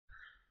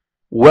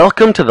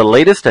Welcome to the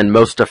latest and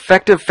most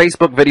effective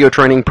Facebook video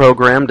training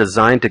program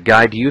designed to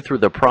guide you through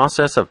the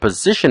process of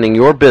positioning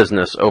your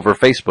business over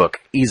Facebook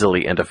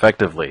easily and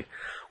effectively.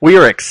 We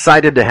are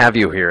excited to have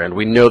you here, and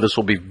we know this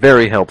will be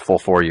very helpful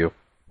for you.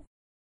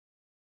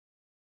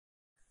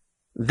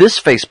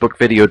 This Facebook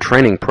video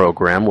training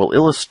program will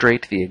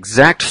illustrate the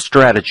exact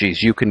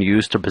strategies you can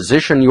use to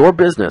position your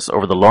business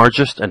over the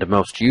largest and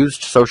most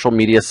used social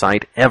media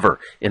site ever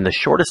in the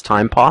shortest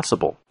time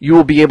possible. You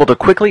will be able to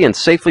quickly and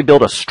safely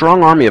build a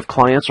strong army of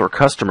clients or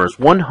customers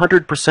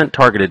 100%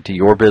 targeted to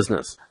your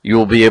business. You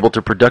will be able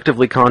to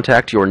productively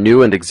contact your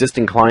new and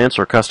existing clients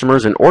or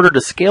customers in order to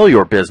scale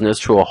your business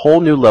to a whole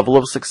new level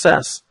of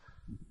success.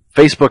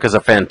 Facebook is a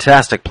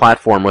fantastic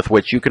platform with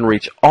which you can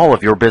reach all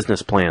of your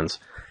business plans.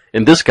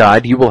 In this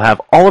guide, you will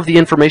have all of the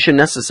information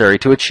necessary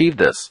to achieve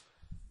this.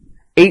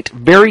 8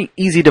 very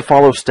easy to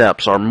follow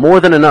steps are more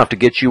than enough to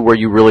get you where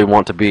you really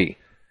want to be.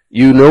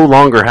 You no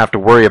longer have to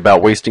worry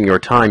about wasting your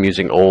time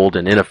using old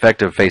and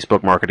ineffective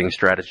Facebook marketing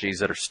strategies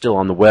that are still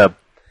on the web.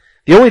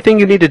 The only thing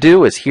you need to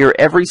do is hear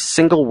every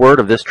single word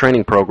of this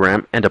training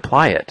program and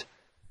apply it.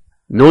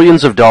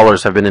 Millions of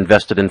dollars have been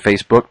invested in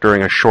Facebook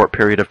during a short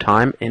period of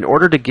time in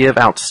order to give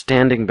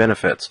outstanding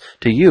benefits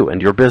to you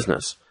and your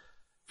business.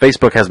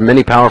 Facebook has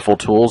many powerful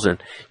tools,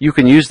 and you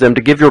can use them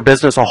to give your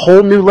business a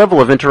whole new level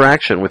of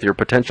interaction with your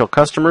potential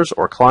customers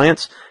or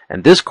clients,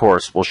 and this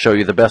course will show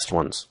you the best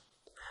ones.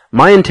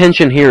 My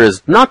intention here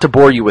is not to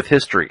bore you with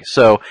history,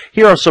 so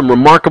here are some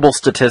remarkable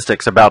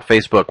statistics about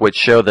Facebook which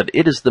show that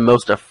it is the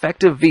most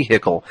effective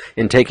vehicle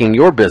in taking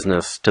your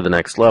business to the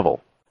next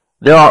level.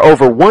 There are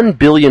over 1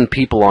 billion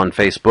people on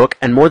Facebook,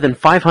 and more than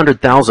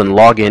 500,000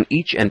 log in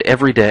each and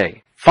every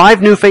day.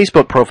 5 new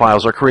Facebook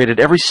profiles are created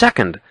every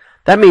second.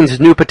 That means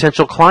new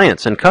potential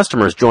clients and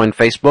customers join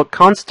Facebook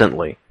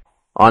constantly.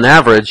 On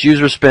average,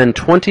 users spend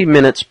 20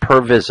 minutes per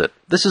visit.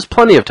 This is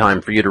plenty of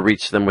time for you to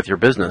reach them with your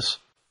business.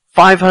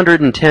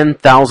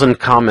 510,000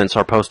 comments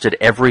are posted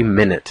every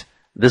minute.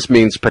 This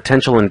means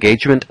potential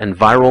engagement and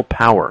viral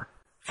power.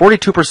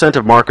 42%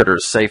 of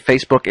marketers say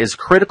Facebook is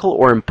critical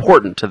or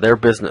important to their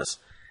business,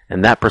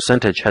 and that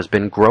percentage has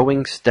been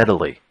growing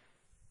steadily.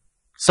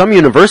 Some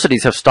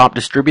universities have stopped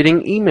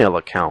distributing email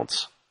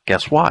accounts.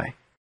 Guess why?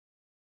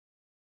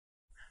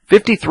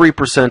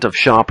 53% of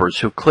shoppers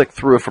who click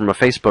through from a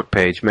Facebook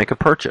page make a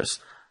purchase.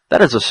 That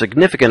is a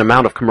significant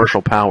amount of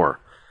commercial power.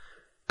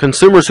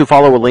 Consumers who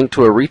follow a link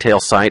to a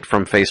retail site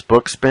from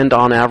Facebook spend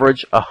on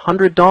average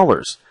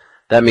 $100.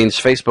 That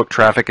means Facebook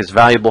traffic is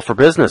valuable for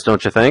business,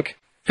 don't you think?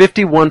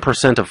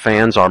 51% of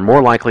fans are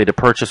more likely to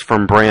purchase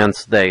from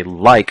brands they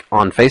like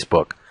on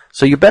Facebook.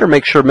 So you better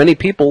make sure many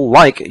people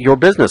like your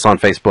business on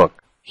Facebook.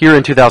 Here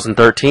in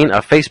 2013,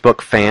 a Facebook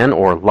fan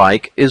or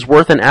like is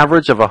worth an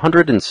average of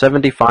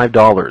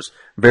 $175,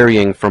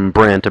 varying from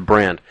brand to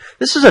brand.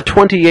 This is a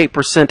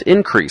 28%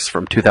 increase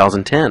from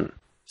 2010.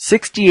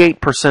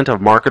 68%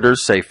 of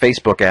marketers say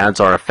Facebook ads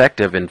are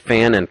effective in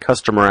fan and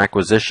customer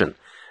acquisition.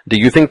 Do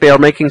you think they are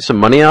making some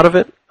money out of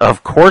it?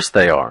 Of course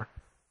they are.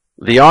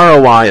 The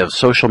ROI of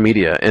social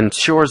media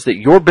ensures that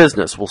your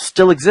business will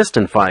still exist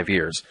in 5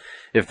 years.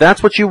 If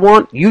that's what you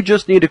want, you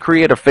just need to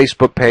create a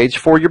Facebook page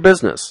for your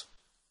business.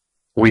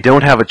 We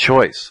don't have a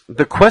choice.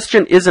 The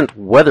question isn't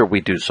whether we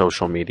do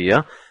social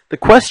media. The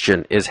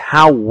question is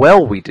how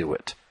well we do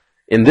it.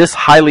 In this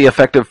highly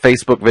effective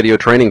Facebook video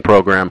training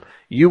program,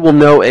 you will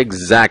know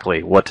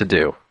exactly what to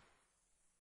do.